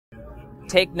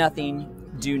Take nothing,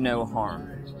 do no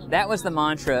harm. That was the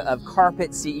mantra of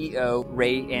carpet CEO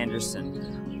Ray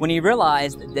Anderson when he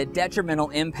realized the detrimental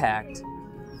impact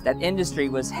that industry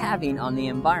was having on the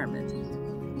environment,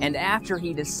 and after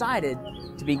he decided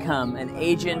to become an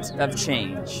agent of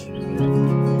change.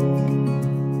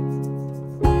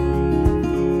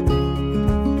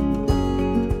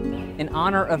 In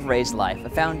honor of Ray's life, a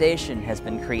foundation has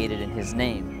been created in his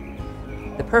name.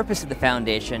 The purpose of the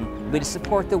foundation will be to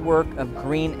support the work of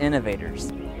green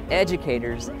innovators,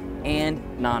 educators, and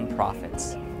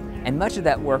nonprofits. And much of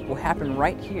that work will happen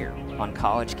right here on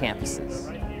college campuses.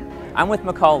 I'm with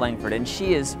McCall Langford, and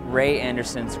she is Ray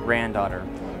Anderson's granddaughter,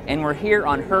 and we're here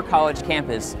on her college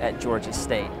campus at Georgia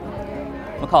State.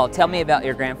 McCall, tell me about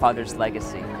your grandfather's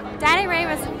legacy. Daddy Ray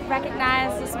was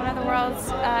recognized as one of the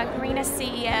world's greenest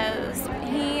CEOs.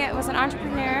 He was an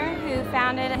entrepreneur who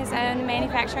founded his own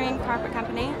manufacturing carpet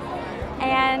company,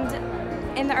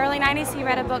 and in the early 90s he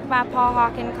read a book by Paul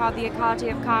Hawken called The Ecology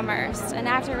of Commerce, and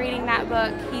after reading that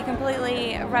book he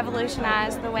completely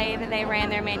revolutionized the way that they ran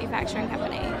their manufacturing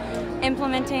company,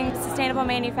 implementing sustainable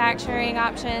manufacturing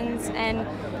options and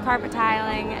carpet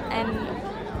tiling,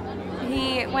 and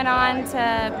he went on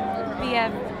to be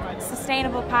a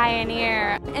sustainable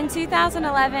pioneer. In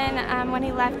 2011, when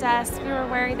he left us, we were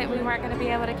worried that we weren't going to be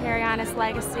able to carry on his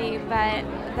legacy, but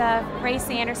the Ray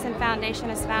C. Anderson Foundation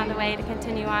has found a way to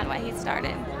continue on what he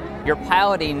started. You're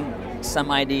piloting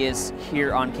some ideas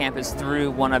here on campus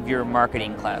through one of your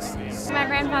marketing classes. My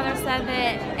grandfather said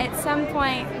that at some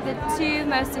point the two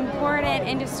most important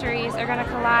industries are going to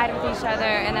collide with each other,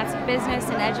 and that's business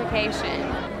and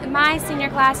education. My senior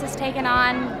class has taken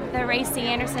on the Ray C.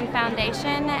 Anderson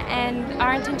Foundation, and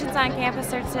our intentions on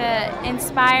campus are to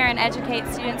inspire and educate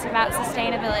students about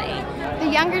sustainability. The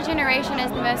younger generation is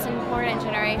the most important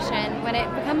generation. When it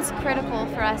becomes critical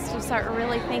for us to start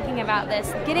really thinking about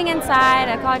this, getting inside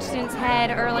a college student's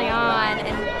head early on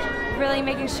and really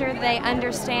making sure that they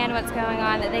understand what's going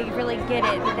on, that they really get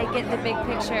it, that they get the big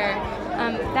picture,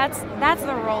 that's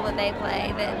the role that they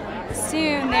play. That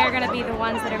soon they're going to be the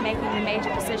ones that are making the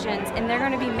major decisions, and they're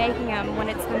going to be making them when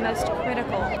it's the most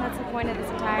critical. That's the point of this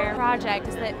entire project,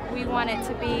 is that we want it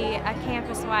to be a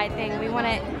campus-wide thing. We want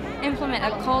to implement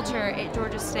a culture at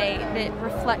Georgia State that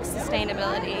reflects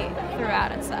sustainability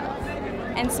throughout itself.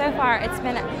 And so far, it's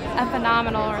been a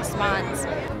phenomenal response.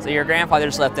 So your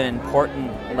grandfather's left an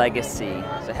important legacy.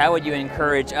 So how would you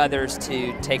encourage others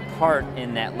to take part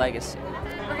in that legacy?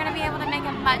 We're going to be able to make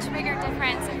a much bigger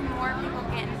difference if more people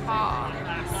get involved.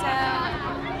 So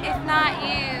if not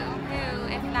you,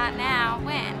 who? If not now,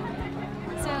 when?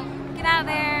 So get out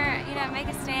there, make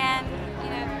a stand,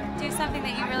 do something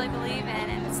that you really believe in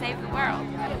and save the world.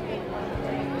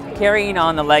 Carrying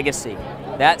on the legacy.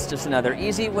 That's just another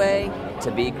easy way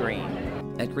to be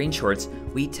green. At GreenShortz,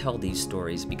 we tell these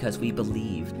stories because we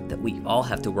believe that we all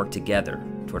have to work together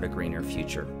toward a greener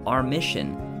future. Our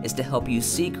mission is to help you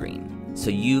see green so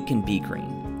you can be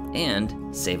green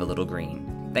and save a little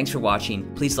green. Thanks for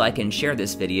watching. Please like and share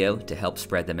this video to help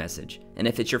spread the message. And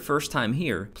if it's your first time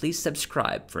here, please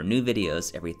subscribe for new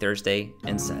videos every Thursday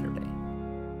and Saturday.